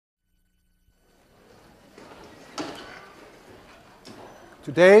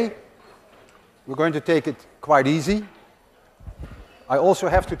Today, we're going to take it quite easy. I also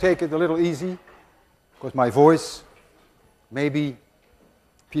have to take it a little easy, because my voice may be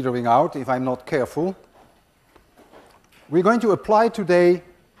petering out if I'm not careful. We're going to apply today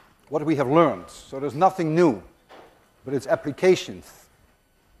what we have learned. So there's nothing new, but it's applications.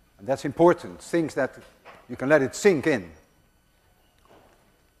 And that's important, things that you can let it sink in.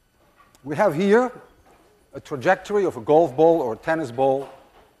 We have here a trajectory of a golf ball or a tennis ball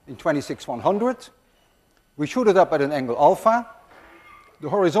in 26/100. We shoot it up at an angle alpha. The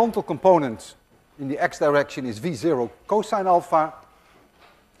horizontal component in the x direction is V0 cosine alpha,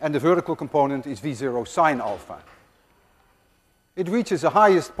 and the vertical component is V0 sine alpha. It reaches the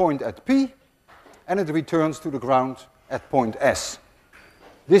highest point at P, and it returns to the ground at point S.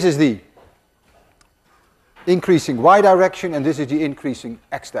 This is the increasing y direction, and this is the increasing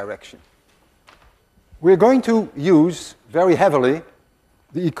x direction. We're going to use very heavily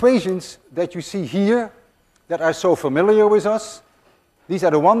the equations that you see here that are so familiar with us. These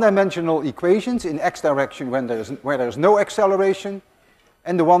are the one-dimensional equations in x direction where there's no acceleration,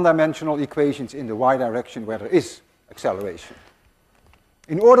 and the one-dimensional equations in the y direction where there is acceleration.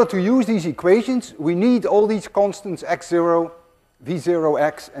 In order to use these equations, we need all these constants x0,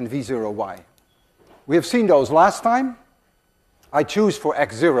 v0x, and v0y. We have seen those last time. I choose for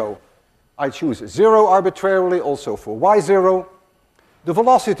x0, I choose 0 arbitrarily, also for y0. The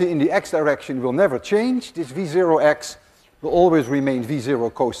velocity in the x direction will never change. This v0x will always remain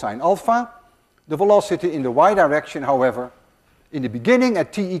v0 cosine alpha. The velocity in the y direction, however, in the beginning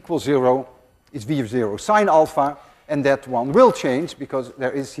at t equals 0 is v0 sine alpha, and that one will change because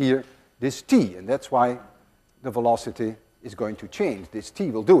there is here this t, and that's why the velocity is going to change. This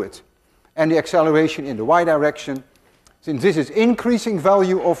t will do it. And the acceleration in the y direction, since this is increasing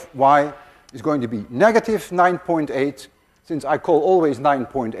value of y, is going to be negative 9.8. Since I call always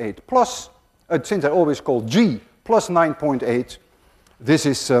 9.8 plus, since I always call g plus 9.8, this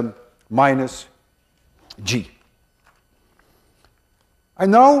is minus g. I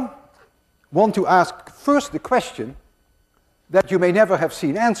now want to ask first the question that you may never have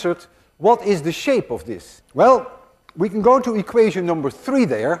seen answered: what is the shape of this? Well, we can go to equation number 3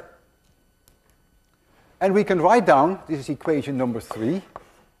 there, and we can write down, this is equation number 3,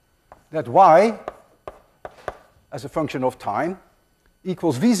 that y, as a function of time,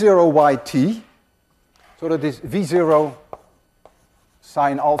 equals v0 yt, so that is v0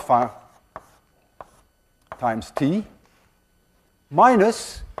 sine alpha times t,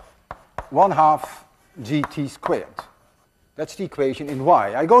 minus 1/2 gt squared. That's the equation in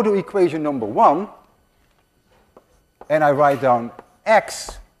y. I go to equation number 1, and I write down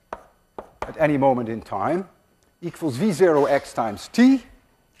x at any moment in time equals v0x times t,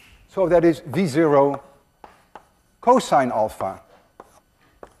 so that is v0 cosine alpha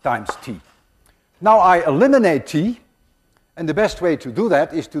times t. Now I eliminate t, and the best way to do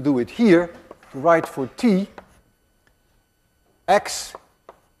that is to do it here, to write for t x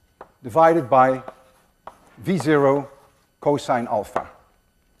divided by v0 cosine alpha.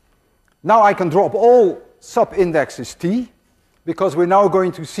 Now I can drop all sub-indexes t, because we're now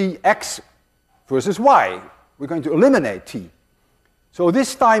going to see x versus y. We're going to eliminate t. So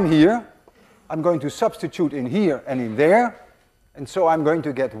this time here, I'm going to substitute in here and in there, and so I'm going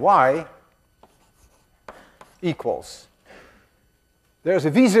to get y equals. There's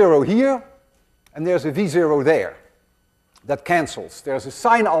a v0 here, and there's a v0 there. That cancels. There's a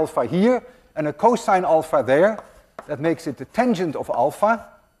sine alpha here, and a cosine alpha there. That makes it the tangent of alpha.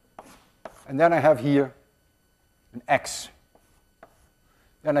 And then I have here an x.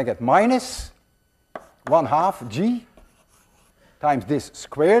 Then I get minus 1/2 g times this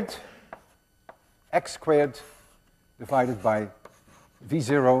squared, x squared divided by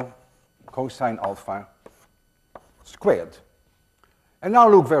v0 cosine alpha squared. And now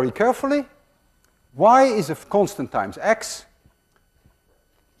look very carefully. Y is a constant times x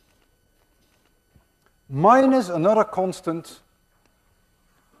minus another constant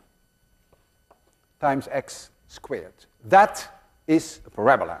times x squared. That is a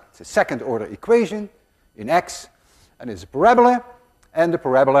parabola. It's a second order equation in x, and it's a parabola, and the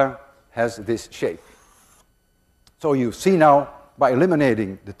parabola has this shape. So you see now, by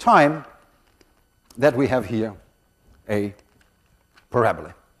eliminating the time, that we have here a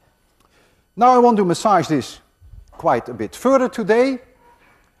parabola. Now I want to massage this quite a bit further today.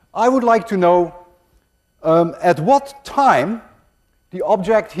 I would like to know at what time the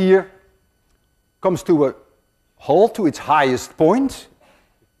object here comes to a halt, to its highest point.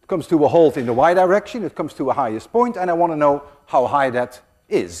 It comes to a halt in the y direction, it comes to a highest point, and I want to know how high that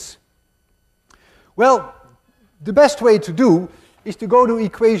is. Well, the best way to do is to go to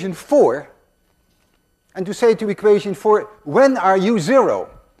equation 4 and to say to equation 4, when are you 0?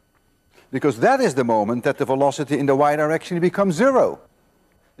 Because that is the moment that the velocity in the y direction becomes 0.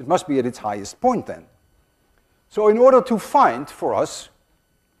 It must be at its highest point then. So in order to find for us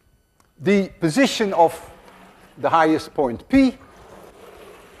the position of the highest point P,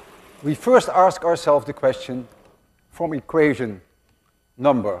 we first ask ourselves the question from equation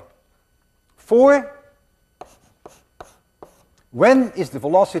number 4, when is the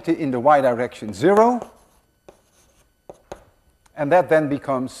velocity in the y direction 0? And that then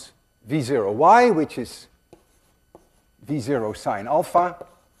becomes v0y, which is v0 sine alpha,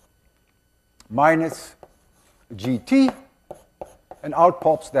 minus gt, and out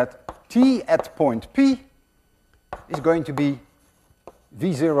pops that t at point P is going to be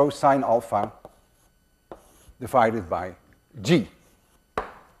v0 sine alpha divided by g.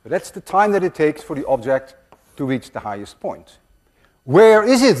 So that's the time that it takes for the object to reach the highest point. Where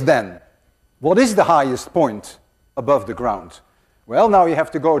is it then? What is the highest point above the ground? Well, now you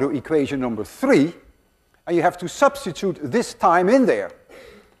have to go to equation number 3, and you have to substitute this time in there.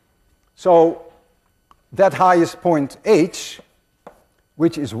 So that highest point h,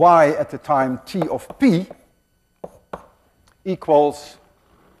 which is y at the time t of p, equals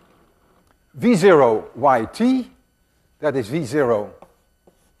v0 yt, that is v0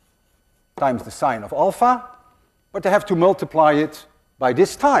 times the sine of alpha, but I have to multiply it by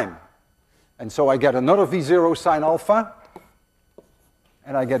this time. And so I get another v0 sine alpha,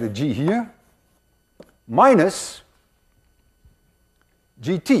 and I get a g here, minus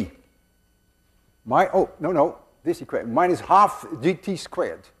gt. This equation, minus half gt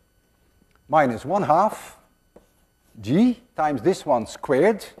squared, minus 1/2 g times this one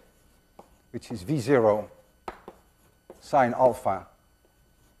squared, which is v0 sine alpha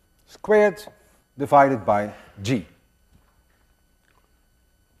squared divided by g.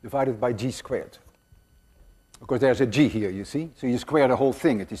 Divided by g squared. Because there's a g here, you see. So you square the whole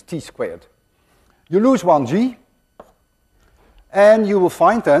thing, it is t squared. You lose 1g, and you will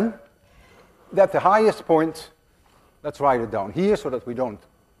find then that the highest point, let's write it down here so that we don't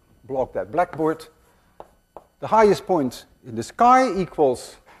block that blackboard. The highest point in the sky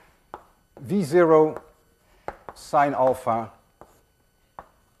equals v0 sine alpha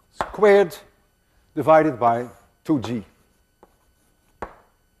squared divided by 2g.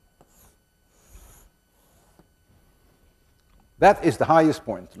 That is the highest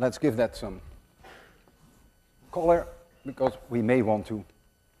point. Let's give that some color, because we may want to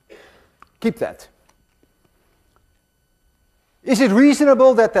keep that. Is it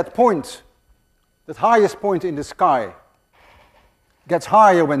reasonable that that point, that highest point in the sky, gets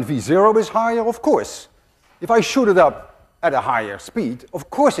higher when v0 is higher? Of course. If I shoot it up at a higher speed, of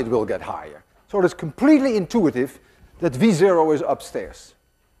course it will get higher. So it's completely intuitive that v0 is upstairs.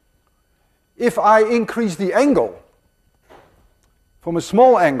 If I increase the angle from a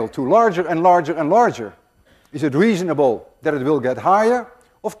small angle to larger and larger and larger, is it reasonable that it will get higher?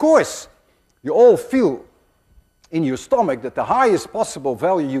 Of course. You all feel in your stomach that the highest possible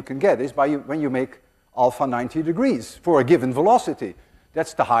value you can get is when you make alpha 90 degrees for a given velocity.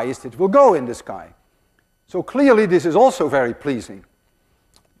 That's the highest it will go in the sky. So clearly this is also very pleasing.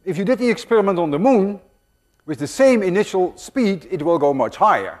 If you did the experiment on the moon, with the same initial speed, it will go much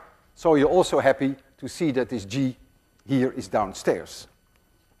higher. So you're also happy to see that this g here is downstairs.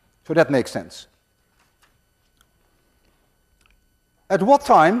 So that makes sense. At what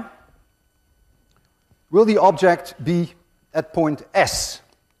time will the object be at point S?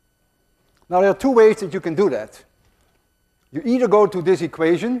 Now there are two ways that you can do that. You either go to this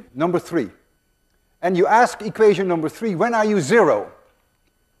equation, number 3, and you ask equation number 3, when are you 0?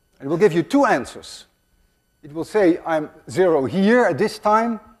 And it will give you two answers. It will say, I'm 0 here at this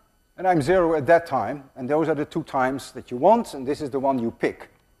time, and I'm 0 at that time, and those are the two times that you want, and this is the one you pick.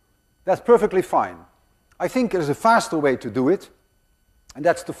 That's perfectly fine. I think there's a faster way to do it, and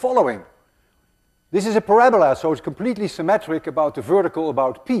that's the following. This is a parabola, so it's completely symmetric about the vertical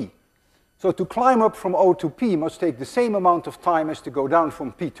about P. So to climb up from O to P must take the same amount of time as to go down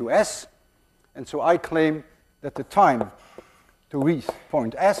from P to S, and so I claim that the time to reach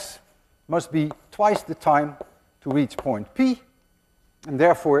point S must be twice the time to reach point P, and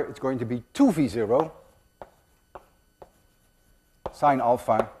therefore it's going to be 2v0 sine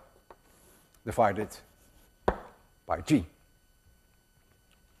alpha divided by g.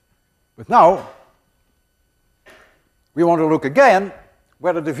 But now we want to look again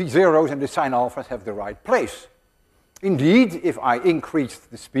whether the v0s and the sine alphas have the right place. Indeed, if I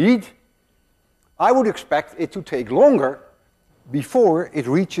increased the speed, I would expect it to take longer before it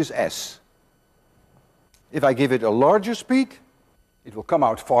reaches S. If I give it a larger speed, it will come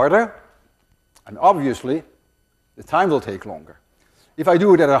out farther, and obviously the time will take longer. If I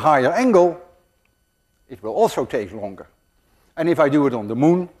do it at a higher angle, it will also take longer. And if I do it on the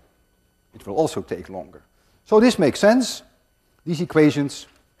moon, it will also take longer. So this makes sense. These equations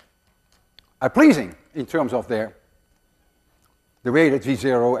are pleasing in terms of the way that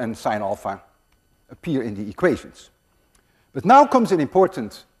V0 and sine alpha appear in the equations. But now comes an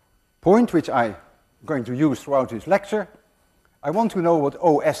important point which I'm going to use throughout this lecture. I want to know what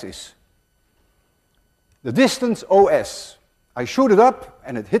OS is. The distance OS. I shoot it up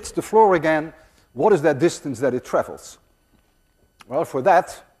and it hits the floor again. What is that distance that it travels? Well, for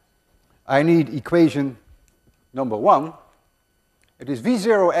that, I need equation number 1. It is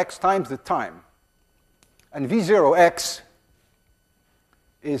V0x times the time. And V0x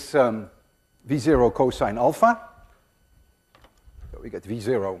is V0 cosine alpha. So we get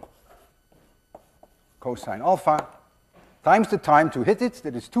V0 cosine alpha times the time to hit it.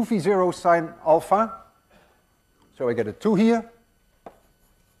 That is 2V0 sine alpha. So I get a 2 here.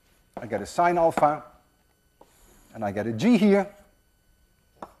 I get a sine alpha. And I get a G here.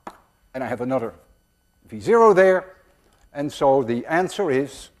 And I have another V0 there. And so the answer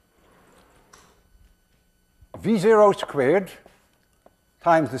is V0 squared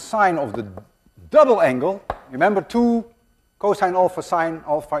times the sine of the double angle. Remember, 2 cosine alpha sine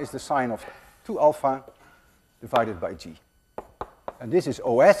alpha is the sine of 2 alpha divided by G. And this is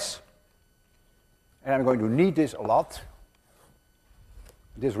OS. And I'm going to need this a lot.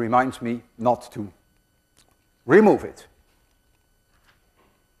 This reminds me not to remove it.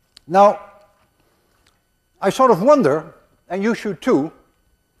 Now, I sort of wonder, and you should too,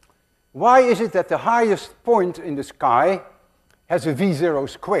 why is it that the highest point in the sky has a V0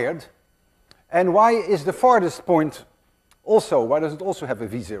 squared, and why is the farthest point also, why does it also have a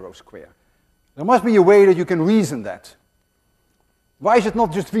V0 square? There must be a way that you can reason that. Why is it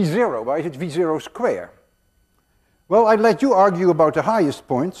not just V0? Why is it V0 square? Well, I'd let you argue about the highest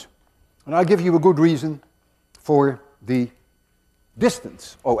points, and I'll give you a good reason for the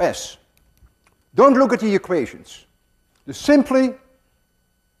distance, OS. Don't look at the equations. Just simply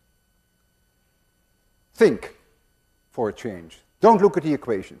think for a change. Don't look at the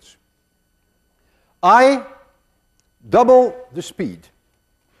equations. I double the speed.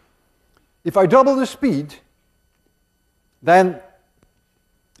 If I double the speed, then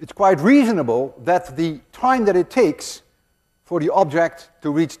it's quite reasonable that the time that it takes for the object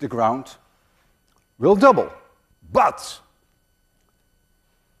to reach the ground will double. But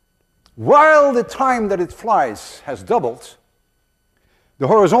while the time that it flies has doubled, the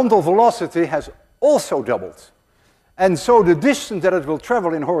horizontal velocity has also doubled. And so the distance that it will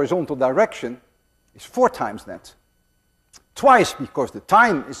travel in horizontal direction is 4 times that. Twice because the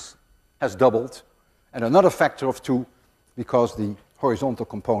time has doubled, and another factor of 2 because the horizontal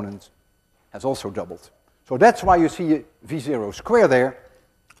component has also doubled. So that's why you see a V0 square there.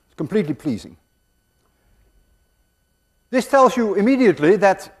 It's completely pleasing. This tells you immediately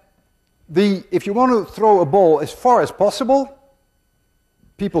that if you want to throw a ball as far as possible,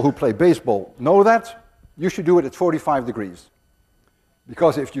 people who play baseball know that, you should do it at 45 degrees.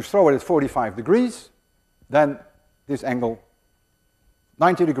 Because if you throw it at 45 degrees, then this angle,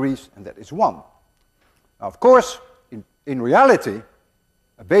 90 degrees, and that is 1. Now, of course, in reality,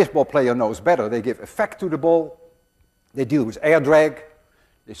 a baseball player knows better. They give effect to the ball, they deal with air drag,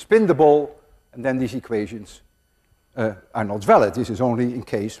 they spin the ball, and then these equations are not valid. This is only in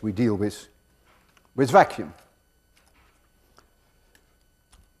case we deal with vacuum.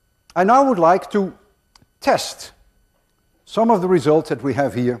 I now would like to test some of the results that we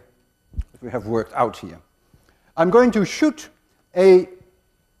have here, that we have worked out here. I'm going to shoot a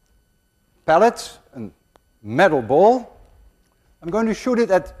pellet, a metal ball. I'm going to shoot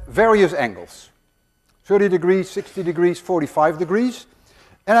it at various angles. 30 degrees, 60 degrees, 45 degrees.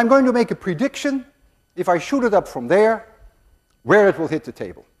 And I'm going to make a prediction, if I shoot it up from there, where it will hit the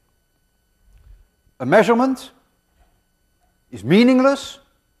table. A measurement is meaningless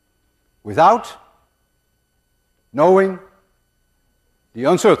without knowing the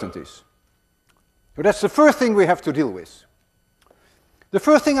uncertainties. So that's the first thing we have to deal with. The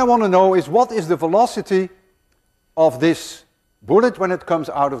first thing I want to know is what is the velocity of this bullet when it comes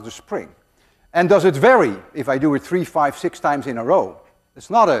out of the spring? And does it vary if I do it 3, 5, 6 times in a row? It's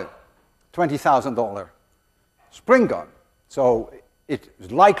not a $20,000 spring gun, so it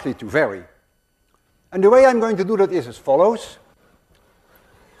is likely to vary. And the way I'm going to do that is as follows.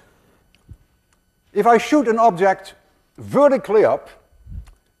 If I shoot an object vertically up,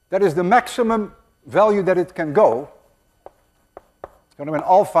 that is the maximum value that it can go. So when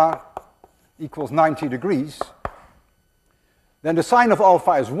alpha equals 90 degrees, then the sine of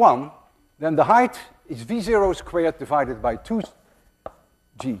alpha is 1, then the height is v0 squared divided by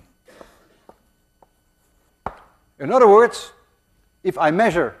 2g. In other words, if I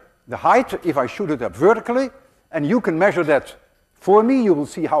measure the height, if I shoot it up vertically, and you can measure that for me, you will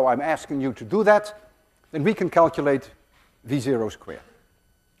see how I'm asking you to do that, then we can calculate v0 squared.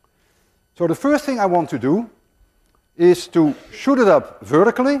 So the first thing I want to do is to shoot it up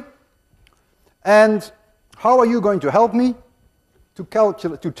vertically, and how are you going to help me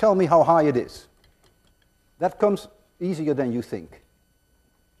to tell me how high it is? That comes easier than you think.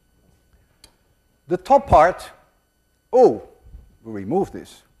 The top part, we'll remove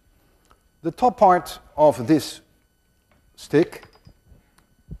this. The top part of this stick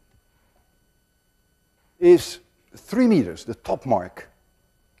is 3 meters, the top mark.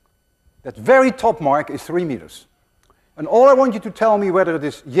 That very top mark is 3 meters. And all I want you to tell me whether it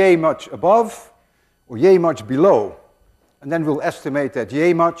is yay much above or yay much below. And then we'll estimate that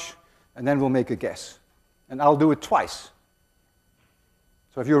yay much, and then we'll make a guess. And I'll do it twice.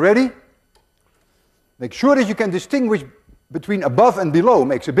 So if you're ready, make sure that you can distinguish between above and below.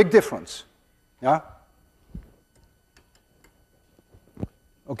 Makes a big difference. Yeah?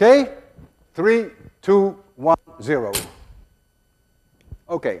 Okay? 3, 2, 1, 0.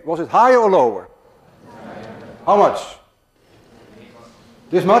 Okay, was it higher or lower? How much?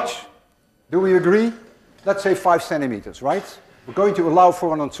 This much? Do we agree? Let's say 5 centimeters, right? We're going to allow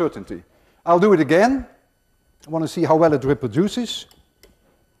for an uncertainty. I'll do it again. I want to see how well it reproduces.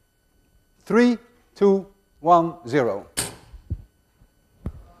 3, 2, 1, 0.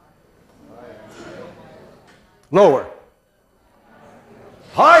 Lower.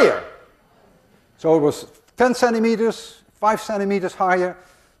 Higher. So it was 10 centimeters, 5 centimeters higher,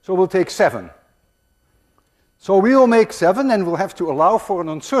 so we'll take 7. So we will make 7 and we'll have to allow for an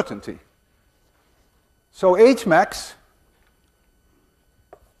uncertainty. So H max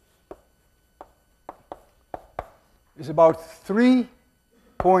is about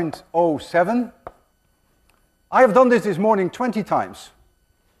 3.07. I have done this morning 20 times.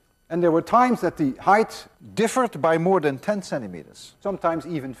 And there were times that the height differed by more than 10 centimeters, sometimes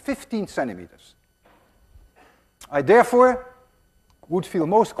even 15 centimeters. I therefore would feel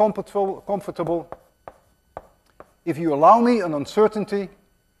most comfortable if you allow me an uncertainty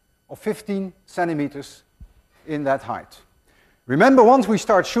of 15 centimeters in that height. Remember, once we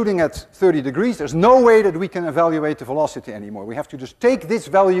start shooting at 30 degrees, there's no way that we can evaluate the velocity anymore. We have to just take this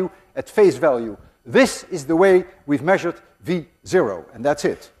value at face value. This is the way we've measured V0, and that's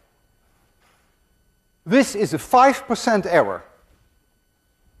it. This is a 5% error.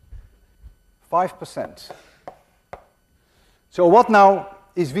 5%. So what now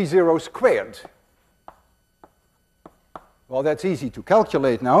is V0 squared? Well, that's easy to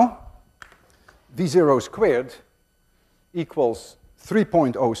calculate now. V0 squared equals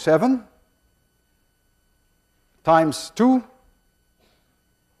 3.07 times 2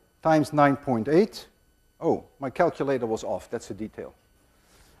 times 9.8. Oh, my calculator was off. That's a detail.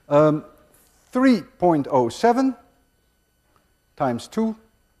 3.07 times 2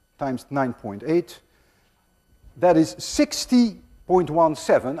 times 9.8. That is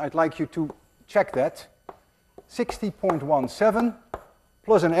 60.17. I'd like you to check that. 60.17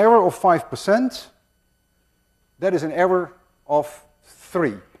 plus an error of 5%. That is an error of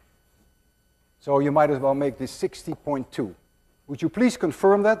 3. So you might as well make this 60.2. Would you please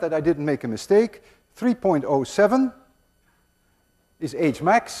confirm that I didn't make a mistake? 3.07 is H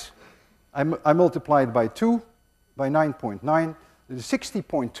max. I multiplied by 2, by 9.9. The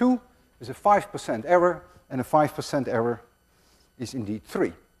 60.2 is a 5% error, and a 5% error is indeed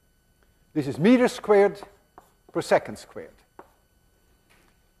 3. This is meters squared per second squared.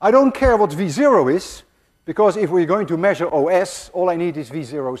 I don't care what V0 is, because if we're going to measure OS, all I need is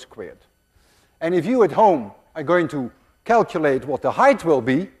V0 squared. And if you at home are going to calculate what the height will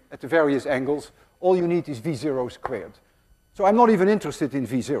be at the various angles, all you need is V0 squared. So I'm not even interested in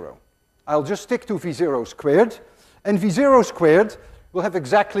V0. I'll just stick to V0 squared, and V0 squared will have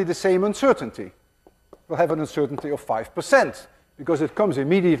exactly the same uncertainty. We'll have an uncertainty of 5%, because it comes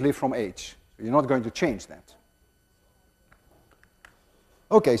immediately from H. So you're not going to change that.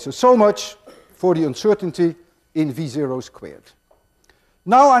 Okay, so much for the uncertainty in V0 squared.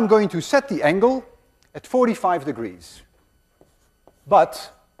 Now I'm going to set the angle at 45 degrees.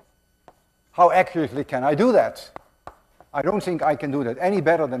 But how accurately can I do that? I don't think I can do that any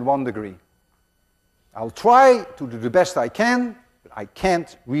better than 1 degree. I'll try to do the best I can, but I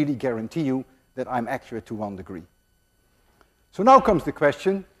can't really guarantee you that I'm accurate to 1 degree. So now comes the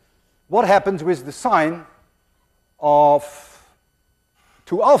question, what happens with the sine of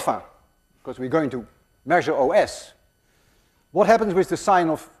 2 alpha? Because we're going to measure OS. What happens with the sine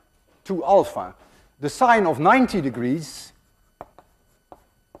of 2 alpha? The sine of 90 degrees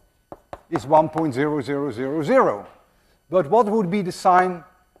is 1.0000. But what would be the sine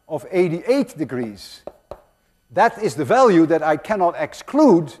of 88 degrees? That is the value that I cannot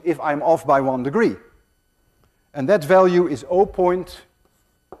exclude if I'm off by 1 degree. And that value is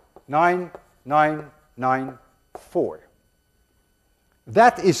 0.9994.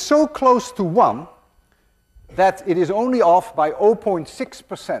 That is so close to 1 that it is only off by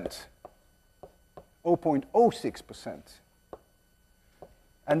 0.6%. 0.06%.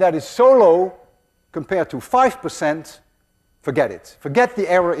 And that is so low compared to 5%, forget it. Forget the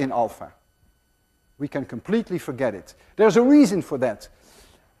error in alpha. We can completely forget it. There's a reason for that.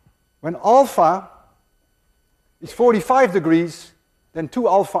 When alpha is 45 degrees, then 2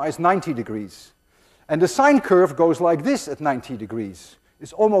 alpha is 90 degrees. And the sine curve goes like this at 90 degrees.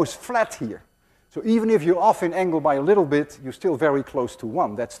 It's almost flat here. So even if you're off in angle by a little bit, you're still very close to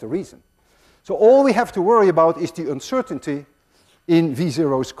 1. That's the reason. So all we have to worry about is the uncertainty in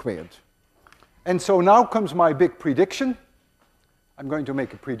V0 squared. And so now comes my big prediction. I'm going to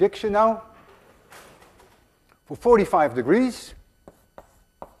make a prediction now. For 45 degrees,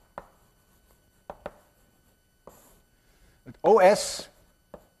 OS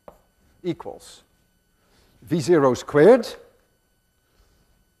equals V0 squared.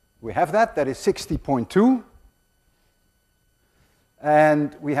 We have that is 60.2.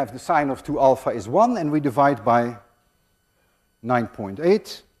 And we have the sine of 2 alpha is 1, and we divide by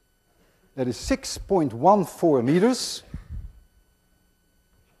 9.8. That is 6.14 meters.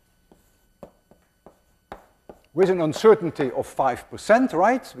 With an uncertainty of 5%,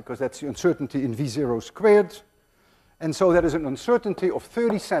 right? Because that's the uncertainty in V0 squared. And so that is an uncertainty of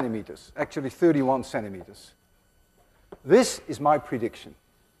 30 centimeters, actually 31 centimeters. This is my prediction.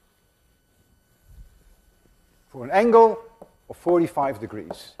 For an angle of 45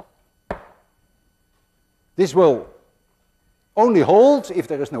 degrees. This will only hold if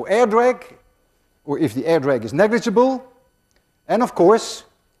there is no air drag, or if the air drag is negligible. And of course,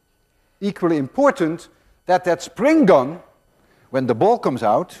 equally important, that spring gun, when the ball comes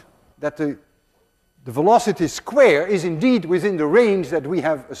out, that the velocity square is indeed within the range that we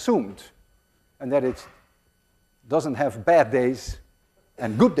have assumed, and that it doesn't have bad days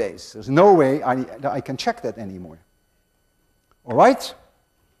and good days. There's no way I can check that anymore. All right?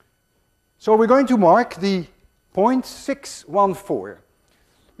 So we're going to mark the point 614.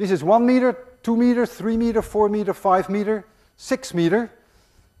 This is 1 meter, 2 meter, 3 meter, 4 meter, 5 meter, 6 meter,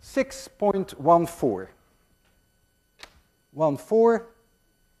 6.14.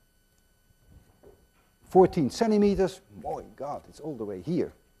 14 centimeters. My God, it's all the way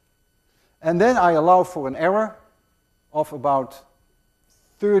here. And then I allow for an error of about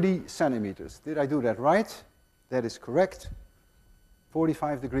 30 centimeters. Did I do that right? That is correct.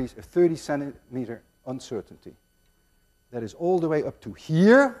 45 degrees, a 30 centimeter uncertainty. That is all the way up to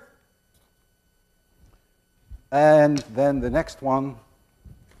here. And then the next one,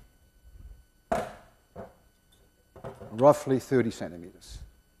 roughly 30 centimeters.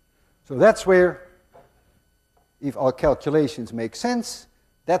 So that's where, if our calculations make sense,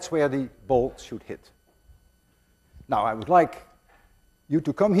 that's where the ball should hit. Now I would like you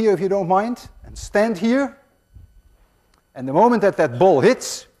to come here, if you don't mind, and stand here. And the moment that that ball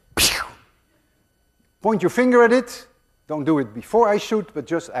hits, point your finger at it. Don't do it before I shoot, but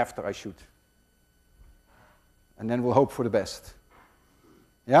just after I shoot. And then we'll hope for the best.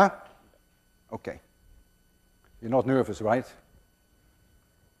 Yeah? Okay. You're not nervous, right?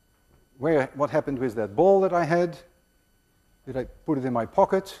 What happened with that ball that I had? Did I put it in my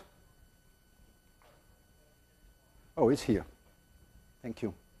pocket? Oh, it's here. Thank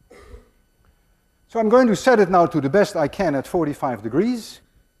you. So I'm going to set it now to the best I can at 45 degrees.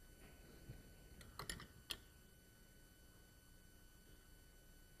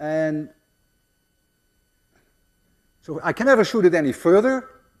 And so I can never shoot it any further.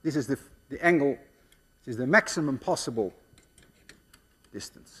 This is the angle, this is the maximum possible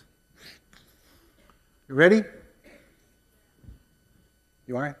distance. You ready?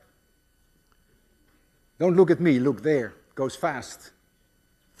 You are? Don't look at me, look there. It goes fast.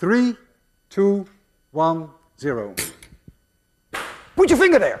 3, 2, 1, 0. Put your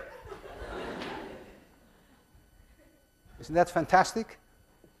finger there. Isn't that fantastic?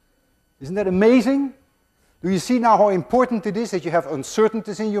 Isn't that amazing? Do you see now how important it is that you have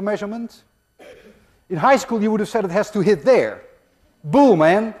uncertainties in your measurement? In high school you would have said it has to hit there. Bull,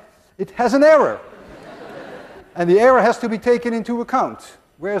 man. It has an error. And the error has to be taken into account.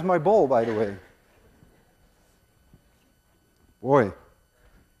 Where's my ball, by the way? Boy.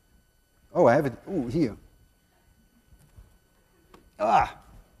 Oh, I have it. Ooh, here.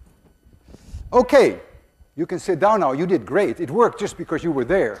 Okay, you can sit down now. You did great. It worked just because you were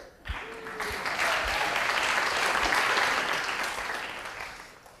there.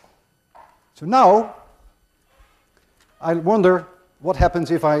 So now, I wonder what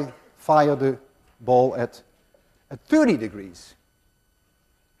happens if I fire the ball at 30 degrees.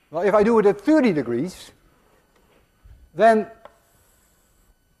 Well, if I do it at 30 degrees, then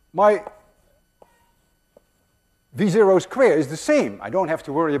my V0 square is the same. I don't have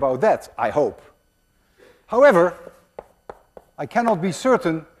to worry about that, I hope. However, I cannot be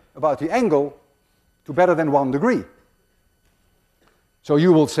certain about the angle to better than 1 degree. So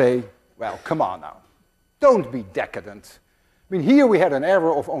you will say, well, come on now. Don't be decadent. I mean, here we had an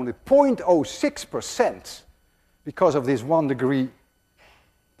error of only 0.06% because of this 1 degree,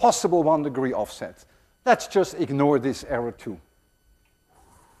 possible 1 degree offset. Let's just ignore this error too.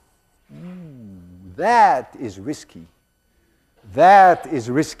 That is risky. That is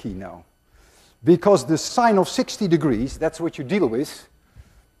risky now. Because the sine of 60 degrees, that's what you deal with.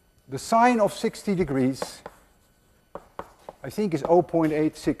 The sine of 60 degrees, I think, is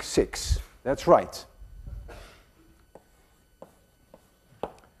 0.866. That's right.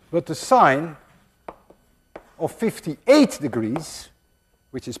 But the sine of 58 degrees,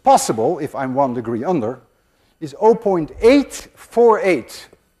 which is possible if I'm 1 degree under, is 0.848.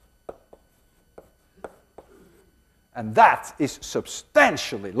 And that is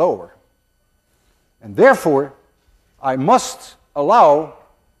substantially lower. And therefore, I must allow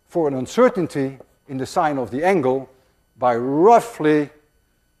for an uncertainty in the sign of the angle by roughly,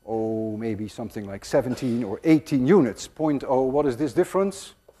 maybe something like 17 or 18 units. 0.0, what is this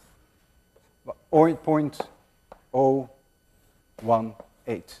difference? 0.018.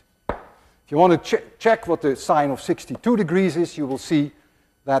 If you want to check what the sine of 62 degrees is, you will see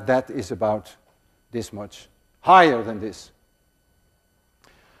that that is about this much higher than this.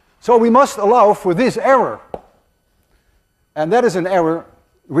 So we must allow for this error. And that is an error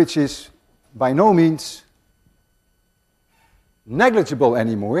which is by no means negligible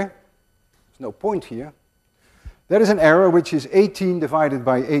anymore. There's no point here. That is an error which is 18 divided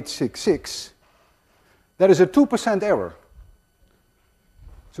by 866. That is a 2% error.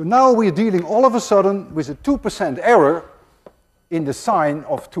 So now we're dealing all of a sudden with a 2% error in the sine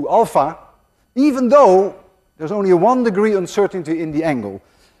of 2 alpha, even though there's only a 1 degree uncertainty in the angle.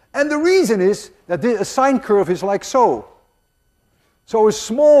 And the reason is that a sine curve is like so. So a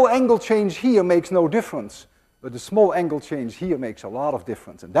small angle change here makes no difference, but a small angle change here makes a lot of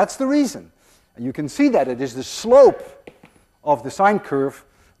difference. And that's the reason. And you can see that it is the slope of the sine curve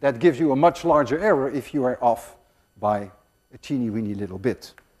that gives you a much larger error if you are off by a teeny-weeny little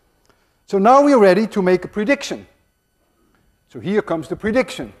bit. So now we're ready to make a prediction. So here comes the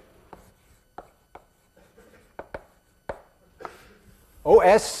prediction.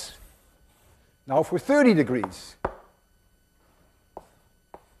 OS, now for 30 degrees.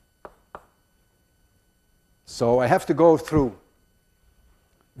 So I have to go through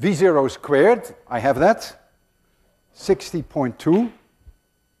V0 squared, I have that, 60.2.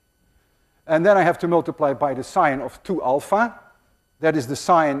 And then I have to multiply by the sine of 2 alpha. That is the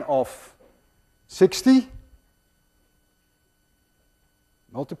sine of 60.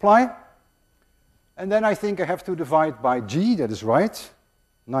 Multiply. And then I think I have to divide by g, that is right,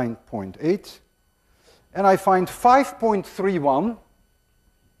 9.8. And I find 5.31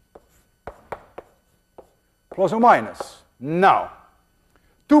 plus or minus. Now,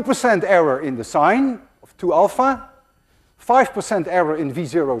 2% error in the sine of 2 alpha, 5% error in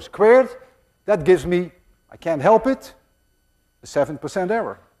V0 squared. That gives me, I can't help it, a 7%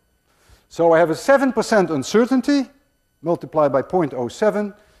 error. So I have a 7% uncertainty multiplied by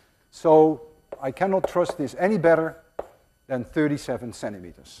 0.07. So I cannot trust this any better than 37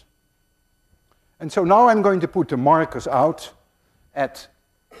 centimeters. And so now I'm going to put the markers out at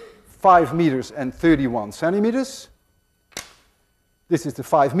 5 meters and 31 centimeters. This is the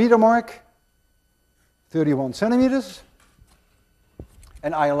 5 meter mark, 31 centimeters.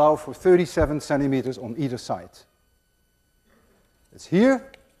 And I allow for 37 centimeters on either side. It's here.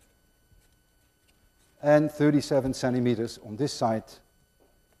 And 37 centimeters on this side,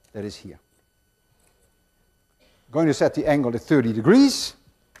 that is here. I'm going to set the angle at 30 degrees.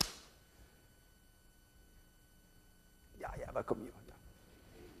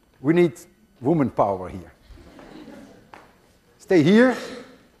 We need woman power here. Stay here,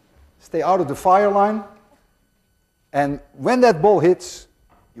 stay out of the fire line, and when that ball hits,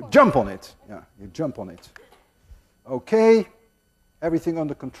 you jump on it. Yeah, you jump on it. Okay, everything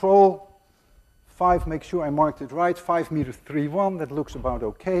under control. 5, make sure I marked it right. 5 meters 3-1, that looks about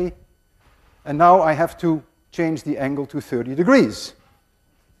okay. And now I have to change the angle to 30 degrees.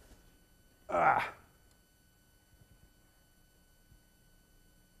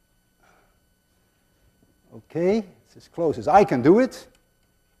 Okay, it's as close as I can do it.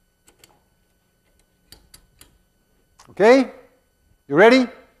 Okay, you ready?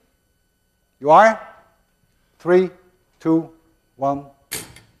 You are? 3, 2, 1.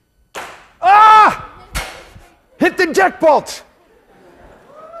 Ah! Hit the jackpot!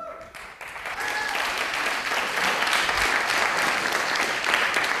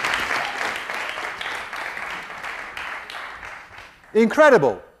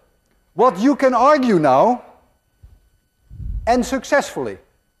 Incredible. What you can argue now, and successfully,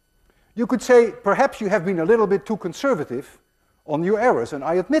 you could say perhaps you have been a little bit too conservative on your errors, and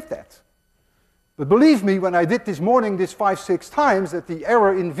I admit that. But believe me, when I did this morning this 5-6 times, that the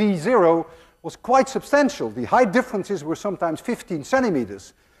error in V0 was quite substantial. The height differences were sometimes 15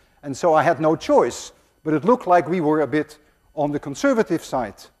 centimeters, and so I had no choice. But it looked like we were a bit on the conservative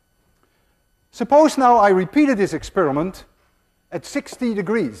side. Suppose now I repeated this experiment at 60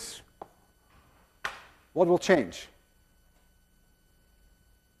 degrees. What will change?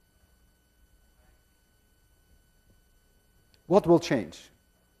 What will change?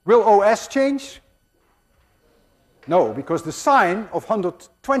 Will OS change? No, because the sine of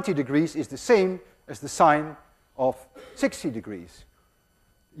 120 degrees is the same as the sine of 60 degrees.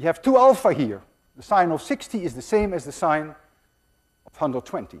 You have 2 alpha here. The sine of 60 is the same as the sine of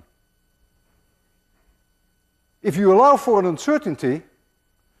 120. If you allow for an uncertainty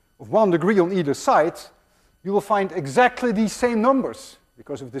of 1 degree on either side, you will find exactly these same numbers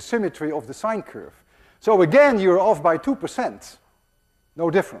because of the symmetry of the sine curve. So again, you're off by 2%. No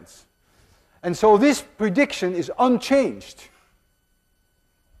difference. And so this prediction is unchanged.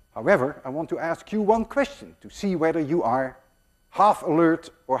 However, I want to ask you one question to see whether you are half alert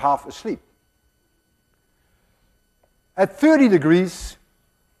or half asleep. At 30 degrees,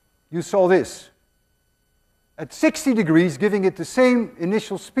 you saw this. At 60 degrees, giving it the same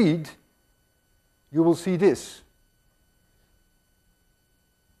initial speed, you will see this.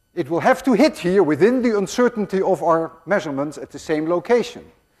 It will have to hit here within the uncertainty of our measurements at the same location.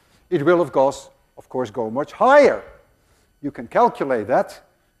 It will, of course, go much higher. You can calculate that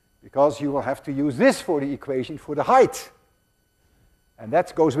because you will have to use this for the equation for the height. And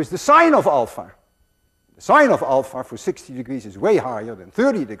that goes with the sine of alpha. The sine of alpha for 60 degrees is way higher than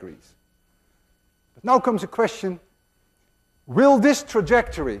 30 degrees. But now comes a question, will this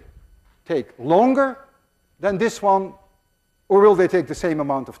trajectory take longer than this one, or will they take the same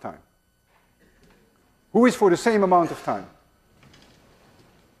amount of time? Who is for the same amount of time?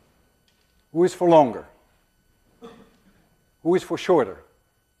 Who is for longer? Who is for shorter?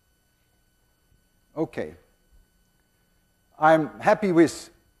 Okay. I'm happy with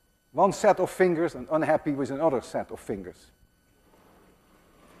one set of fingers and unhappy with another set of fingers.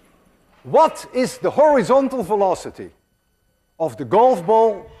 What is the horizontal velocity of the golf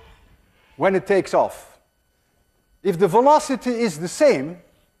ball when it takes off? If the velocity is the same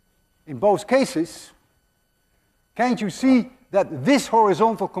in both cases, can't you see that this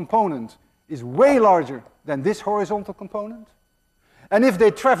horizontal component is way larger than this horizontal component? And if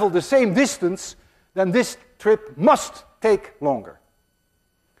they travel the same distance, then this trip must take longer.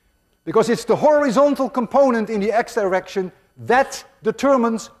 Because it's the horizontal component in the x direction that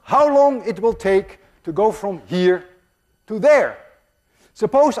determines how long it will take to go from here to there.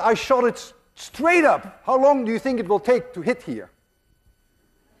 Suppose I shot it straight up. How long do you think it will take to hit here?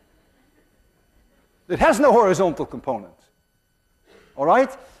 It has no horizontal component. All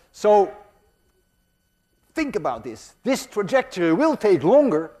right? So think about this. This trajectory will take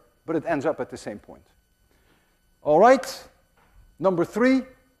longer, but it ends up at the same point. All right? Number 3.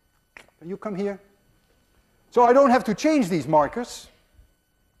 Can you come here? So I don't have to change these markers.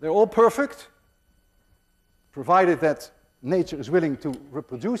 They're all perfect, provided that nature is willing to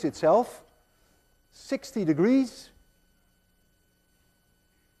reproduce itself. 60 degrees.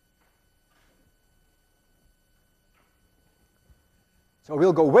 So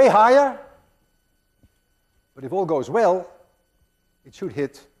we'll go way higher, but if all goes well, it should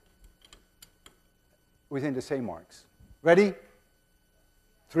hit within the same marks. Ready?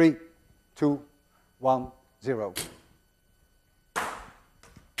 3, 2, 1, 0.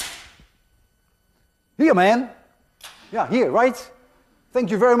 Here, man. Yeah, here, right? Thank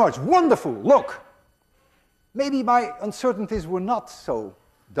you very much. Wonderful. Look. Maybe my uncertainties were not so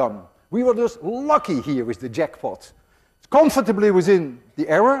dumb. We were just lucky here with the jackpot. It's comfortably within the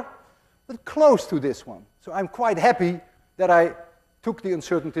error, but close to this one. So I'm quite happy that I took the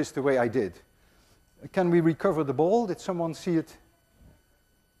uncertainties the way I did. Can we recover the ball? Did someone see it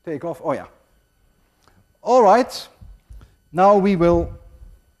take off? Oh, yeah. All right, now we will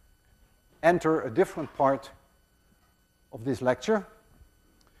enter a different part of this lecture,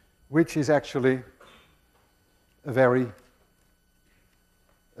 which is actually a very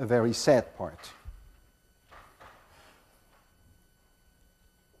sad part.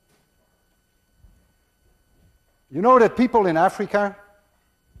 You know that people in Africa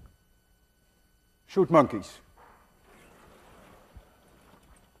shoot monkeys.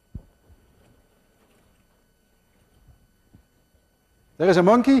 There is a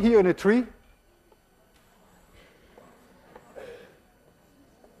monkey here in a tree.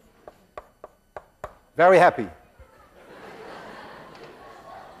 Very happy.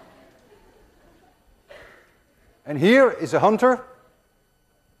 And here is a hunter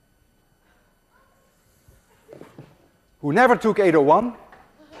who never took 801,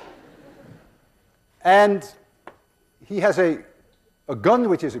 and he has a gun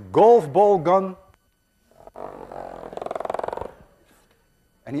which is a golf ball gun,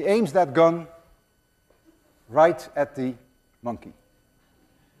 and he aims that gun right at the monkey.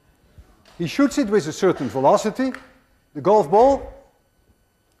 He shoots it with a certain velocity, the golf ball.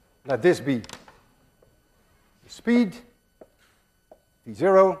 Let this be the speed,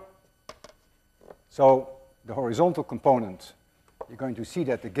 v0. So the horizontal component, you're going to see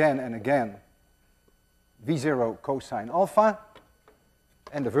that again and again, v0 cosine alpha,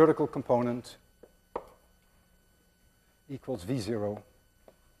 and the vertical component equals v0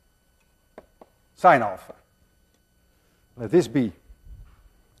 sine alpha. Let this be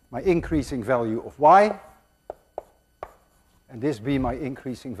my increasing value of y, and this be my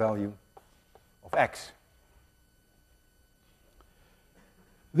increasing value of x.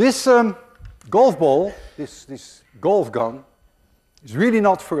 This golf ball, this golf gun, is really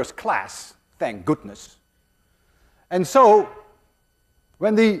not first class, thank goodness. And so,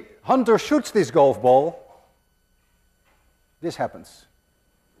 when the hunter shoots this golf ball, this happens.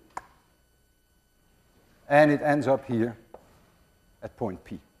 And it ends up here at point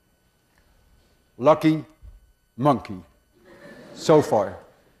P. Lucky monkey, so far.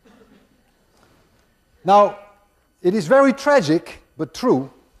 Now, it is very tragic, but true,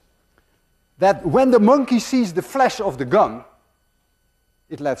 that when the monkey sees the flash of the gun,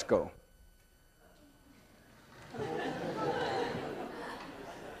 it lets go.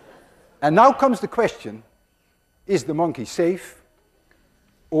 And now comes the question, is the monkey safe,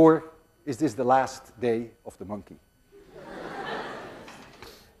 or is this the last day of the monkey?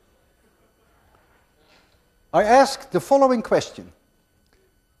 I asked the following question.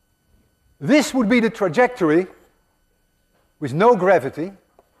 This would be the trajectory with no gravity,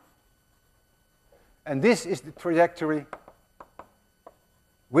 and this is the trajectory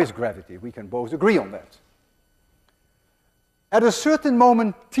with gravity. We can both agree on that. At a certain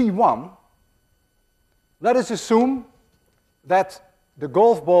moment t1, let us assume that the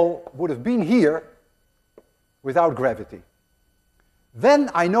golf ball would have been here without gravity. Then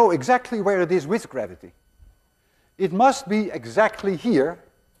I know exactly where it is with gravity. It must be exactly here,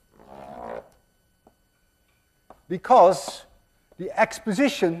 because the x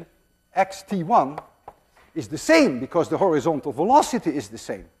position, xt1, is the same because the horizontal velocity is the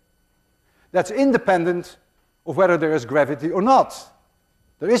same. That's independent of whether there is gravity or not.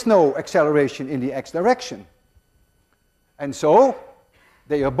 There is no acceleration in the x direction. And so,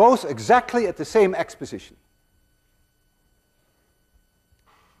 they are both exactly at the same x position.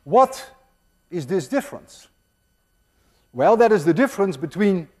 What is this difference? Well, that is the difference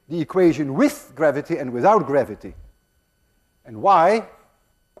between the equation with gravity and without gravity. And y,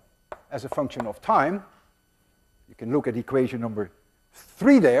 as a function of time, you can look at equation number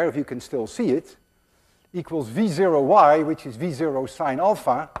 3 there, if you can still see it, equals v0y, which is v0 sine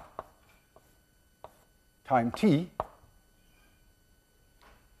alpha, time t,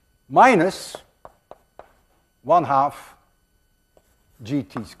 minus 1/2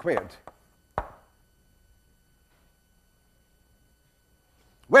 gt squared.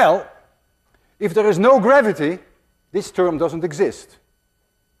 Well, if there is no gravity, this term doesn't exist.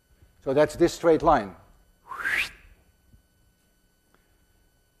 So that's this straight line.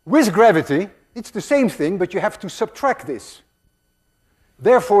 With gravity, it's the same thing, but you have to subtract this.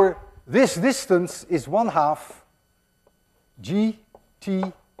 Therefore, this distance is 1/2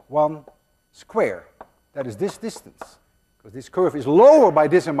 gt1 square. That is this distance, because this curve is lower by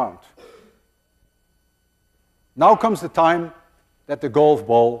this amount. Now comes the time that the golf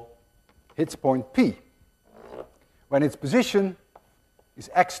ball hits point P, when its position is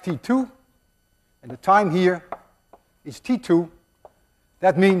xt2, and the time here is t2.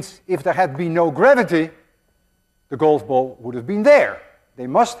 That means if there had been no gravity, the golf ball would have been there. they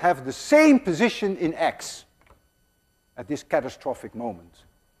must have the same position in x at this catastrophic moment.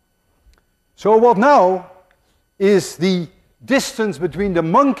 So what now is the distance between the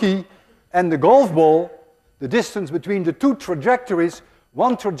monkey and the golf ball, the distance between the two trajectories,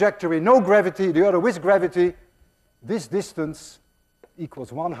 one trajectory no gravity, the other with gravity. This distance equals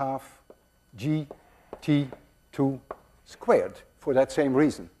 1/2 gt2 squared for that same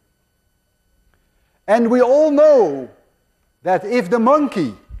reason. And we all know that if the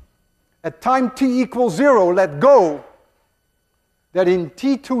monkey at time t equals 0 let go, that in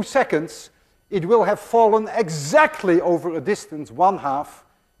t2 seconds it will have fallen exactly over a distance 1/2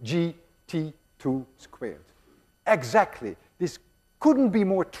 gt2 squared. Exactly. This couldn't be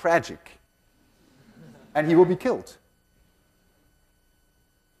more tragic. And he will be killed.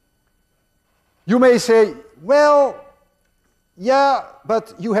 You may say, well, yeah,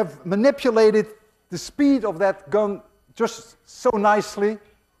 but you have manipulated the speed of that gun just so nicely.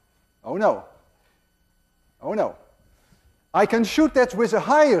 Oh no. Oh no. I can shoot that with a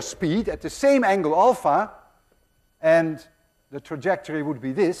higher speed at the same angle alpha, and the trajectory would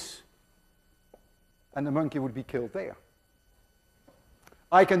be this, and the monkey would be killed there.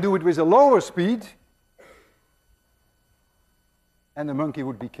 I can do it with a lower speed, and the monkey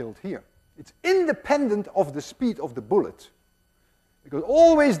would be killed here. It's independent of the speed of the bullet, because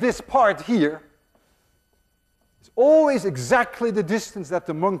always this part here is always exactly the distance that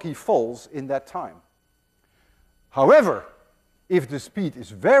the monkey falls in that time. However, if the speed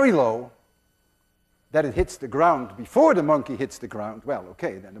is very low, that it hits the ground before the monkey hits the ground, well,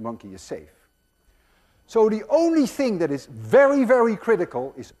 okay, then the monkey is safe. So the only thing that is very, very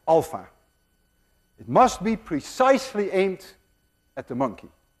critical is alpha. It must be precisely aimed at the monkey.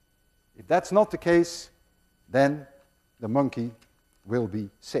 If that's not the case, then the monkey will be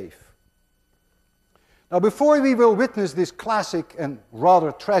safe. Now, before we will witness this classic and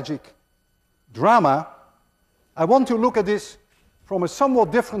rather tragic drama, I want to look at this from a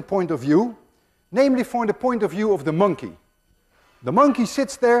somewhat different point of view, namely from the point of view of the monkey. The monkey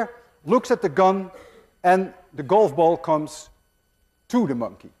sits there, looks at the gun, and the golf ball comes to the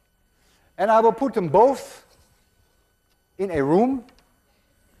monkey. And I will put them both in a room,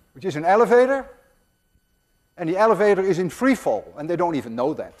 which is an elevator, and the elevator is in free fall, and they don't even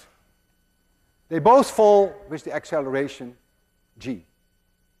know that. They both fall with the acceleration g.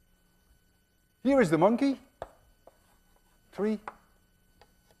 Here is the monkey, 3,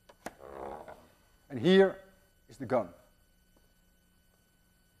 and here is the gun.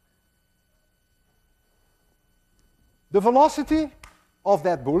 The velocity of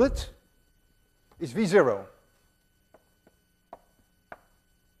that bullet is v0.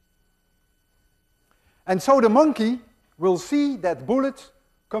 And so the monkey will see that bullet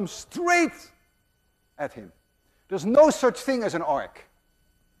come straight at him. There's no such thing as an arc.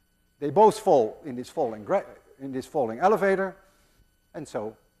 They both fall in this falling elevator, and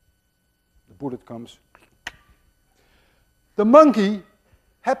so the bullet comes. The monkey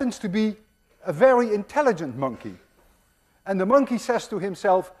happens to be a very intelligent monkey. And the monkey says to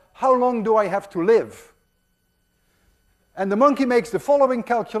himself, how long do I have to live? And the monkey makes the following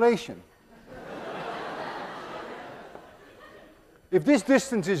calculation. If this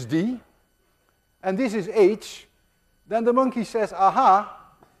distance is d, and this is h, then the monkey says, aha,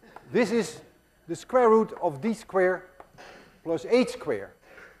 this is the square root of d squared plus h squared.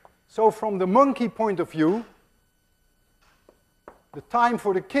 So from the monkey point of view, the time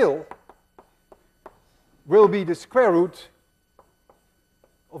for the kill will be the square root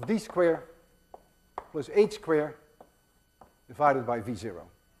of d squared plus h squared divided by v0.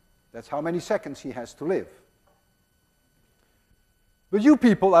 That's how many seconds he has to live. But you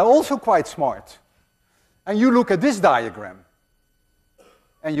people are also quite smart. And you look at this diagram,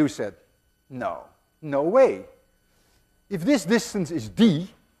 and you said, no, no way. If this distance is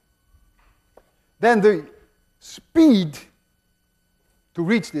d, then the speed to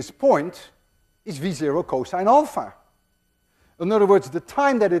reach this point is v0 cosine alpha. In other words, the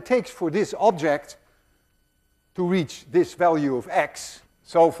time that it takes for this object to reach this value of x,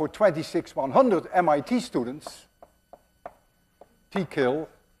 so for 26,100 MIT students, t-kill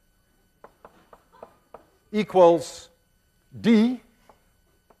equals d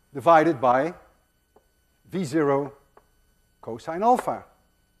divided by v0 cosine alpha.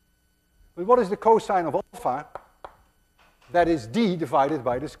 But what is the cosine of alpha? That is d divided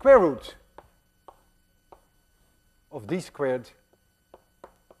by the square root of d squared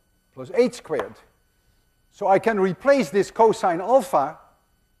plus h squared. So I can replace this cosine alpha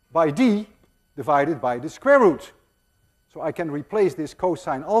by d divided by the square root. So I can replace this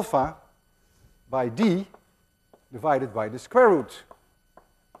cosine alpha by d divided by the square root.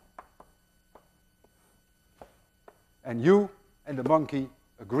 and you and the monkey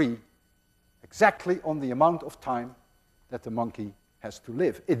agree exactly on the amount of time that the monkey has to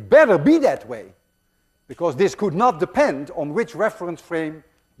live. It better be that way, because this could not depend on which reference frame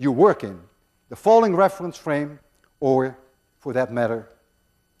you work in, the falling reference frame, or, for that matter,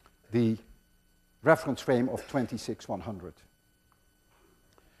 the reference frame of 26,100.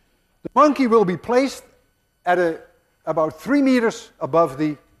 The monkey will be placed at about 3 meters above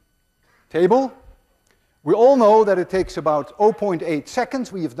the table. We all know that it takes about 0.8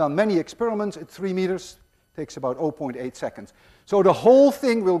 seconds. We have done many experiments at 3 meters. It takes about 0.8 seconds. So the whole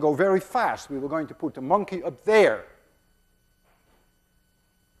thing will go very fast. We were going to put the monkey up there.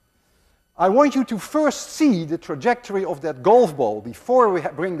 I want you to first see the trajectory of that golf ball before we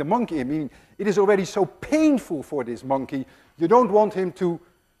bring the monkey in. I mean, it is already so painful for this monkey. You don't want him to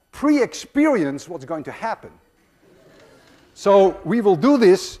pre-experience what's going to happen. So we will do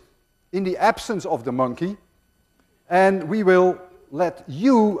this in the absence of the monkey, and I will let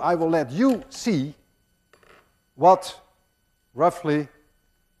you see what roughly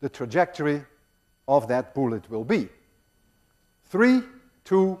the trajectory of that bullet will be. 3,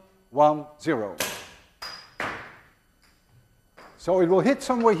 2, 1, 0. So it will hit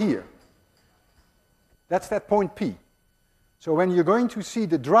somewhere here. That's that point P. So when you're going to see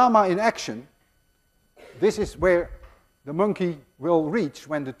the drama in action, this is where the monkey will reach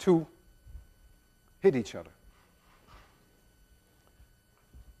when the two hit each other.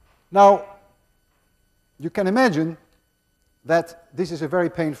 Now, you can imagine that this is a very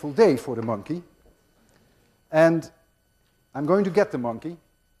painful day for the monkey, and I'm going to get the monkey.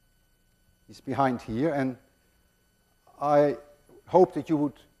 He's behind here, and I hope that you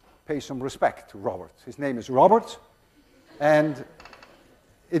would pay some respect to Robert. His name is Robert, and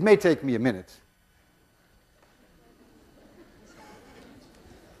it may take me a minute.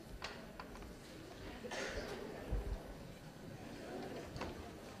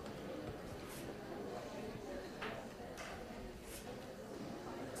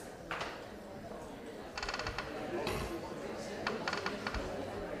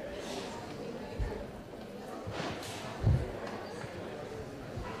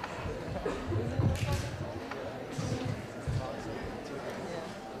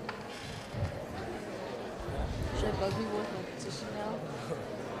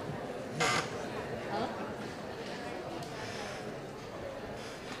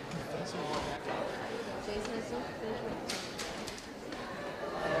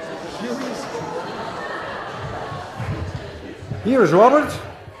 Here is Robert.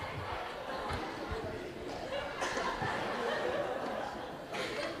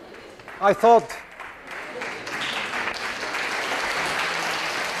 I thought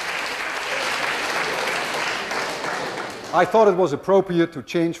it was appropriate to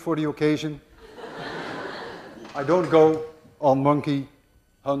change for the occasion. I don't go on monkey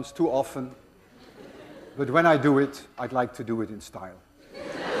hunts too often, but when I do it, I'd like to do it in style.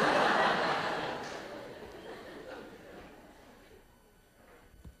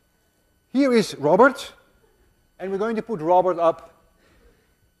 Here is Robert, and we're going to put Robert up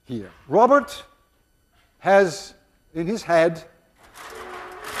here. Robert has in his head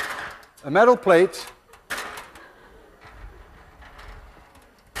a metal plate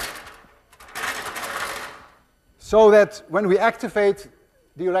so that when we activate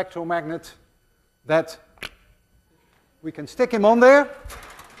the electromagnet, that we can stick him on there,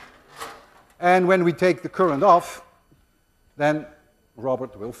 and when we take the current off, then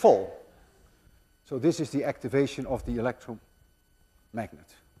Robert will fall. So this is the activation of the electromagnet.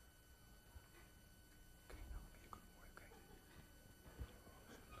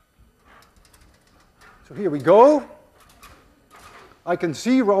 So here we go. I can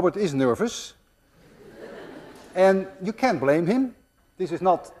see Robert is nervous. And you can't blame him. This is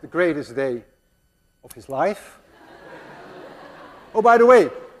not the greatest day of his life. Oh, by the way,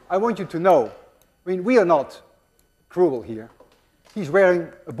 I want you to know, I mean, we are not cruel here. He's wearing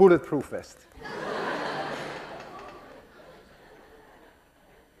a bulletproof vest.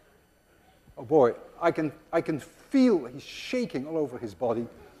 Oh boy, I can feel he's shaking all over his body.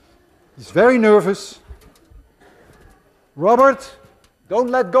 He's very nervous. Robert, don't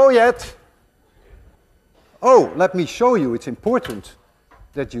let go yet. Oh, let me show you. It's important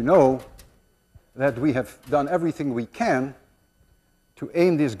that you know that we have done everything we can to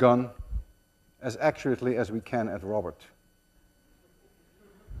aim this gun as accurately as we can at Robert.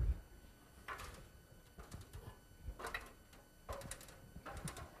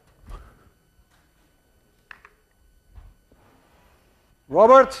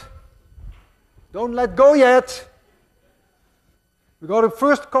 Robert, don't let go yet. We got to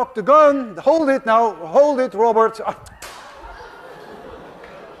first cock the gun. Hold it now. Hold it, Robert.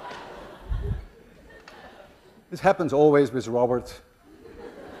 This happens always with Robert.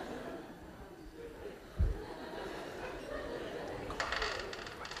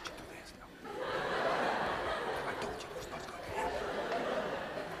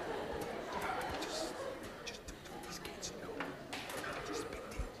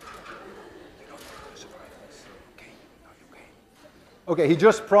 Okay, he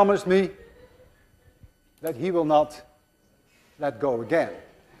just promised me that he will not let go again.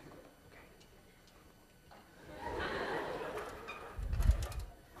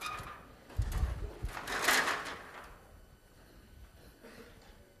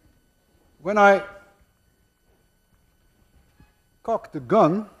 When I cock the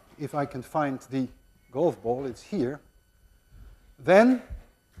gun, if I can find the golf ball, it's here, then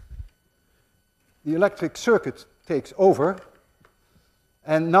the electric circuit takes over,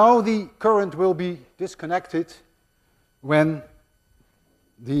 and now the current will be disconnected when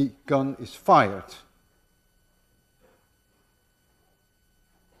the gun is fired.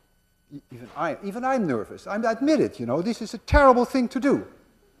 Even I'm nervous. I admit it, you know, this is a terrible thing to do.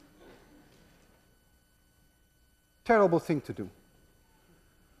 Terrible thing to do.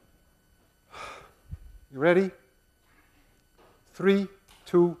 You ready? 3,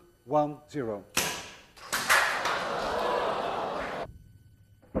 2, 1, 0.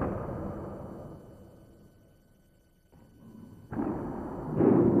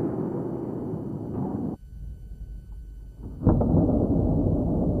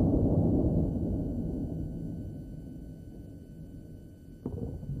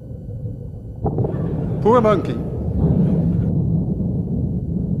 Poor monkey.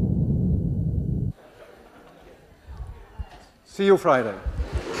 See you Friday.